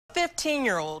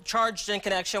15-year-old charged in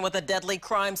connection with a deadly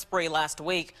crime spree last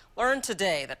week learned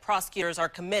today that prosecutors are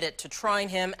committed to trying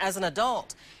him as an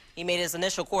adult. He made his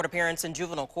initial court appearance in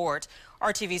juvenile court.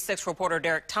 RTV6 reporter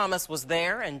Derek Thomas was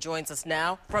there and joins us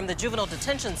now from the Juvenile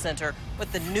Detention Center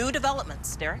with the new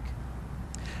developments. Derek?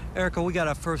 Erica, we got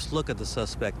our first look at the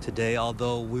suspect today,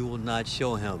 although we will not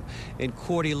show him. In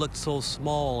court, he looked so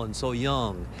small and so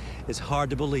young. It's hard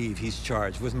to believe he's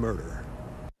charged with murder.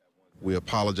 We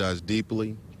apologize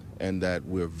deeply and that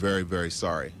we're very, very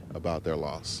sorry about their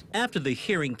loss. After the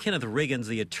hearing, Kenneth Riggins,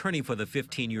 the attorney for the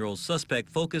 15-year-old suspect,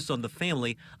 focused on the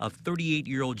family of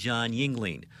 38-year-old John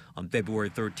Yingling. On February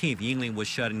 13th, Yingling was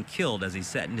shot and killed as he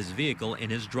sat in his vehicle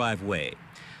in his driveway.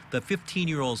 The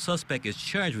 15-year-old suspect is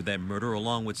charged with that murder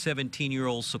along with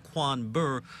 17-year-old Saquon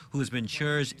Burr, who has been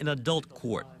charged in adult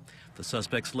court. The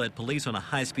suspects led police on a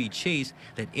high-speed chase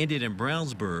that ended in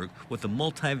Brownsburg with a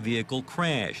multi-vehicle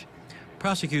crash.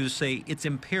 Prosecutors say it's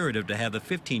imperative to have the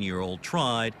 15-year-old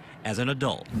tried as an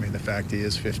adult. I mean, the fact he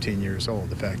is 15 years old,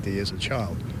 the fact he is a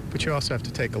child, but you also have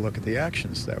to take a look at the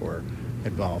actions that were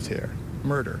involved here.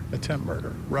 Murder, attempt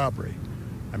murder, robbery.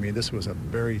 I mean, this was a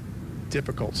very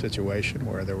difficult situation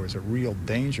where there was a real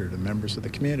danger to members of the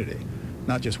community.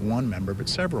 Not just one member, but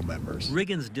several members.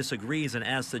 Riggins disagrees and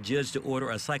asks the judge to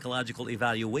order a psychological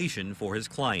evaluation for his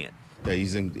client. Yeah,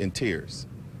 he's in tears.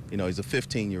 You know, he's a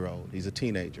 15-year-old. He's a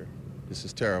teenager. This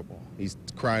is terrible. He's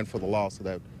crying for the loss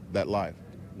of that life,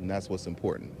 and that's what's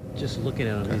important. Just looking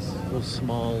at him, he's so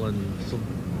small and so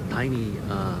tiny.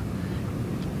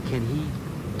 Can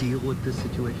he deal with this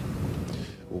situation?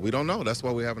 Well, we don't know. That's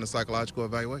why we're having a psychological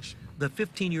evaluation. The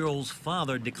 15-year-old's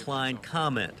father declined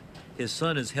comment. His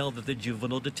son is held at the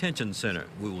Juvenile Detention Center.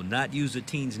 We will not use the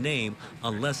teen's name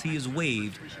unless he is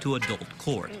waived to adult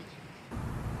court.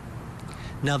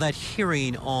 Now, that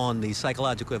hearing on the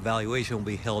psychological evaluation will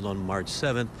be held on March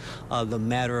 7th. The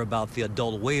matter about the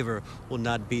adult waiver will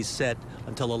not be set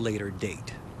until a later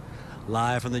date.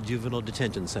 Live from the Juvenile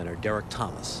Detention Center, Derek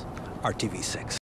Thomas, RTV6.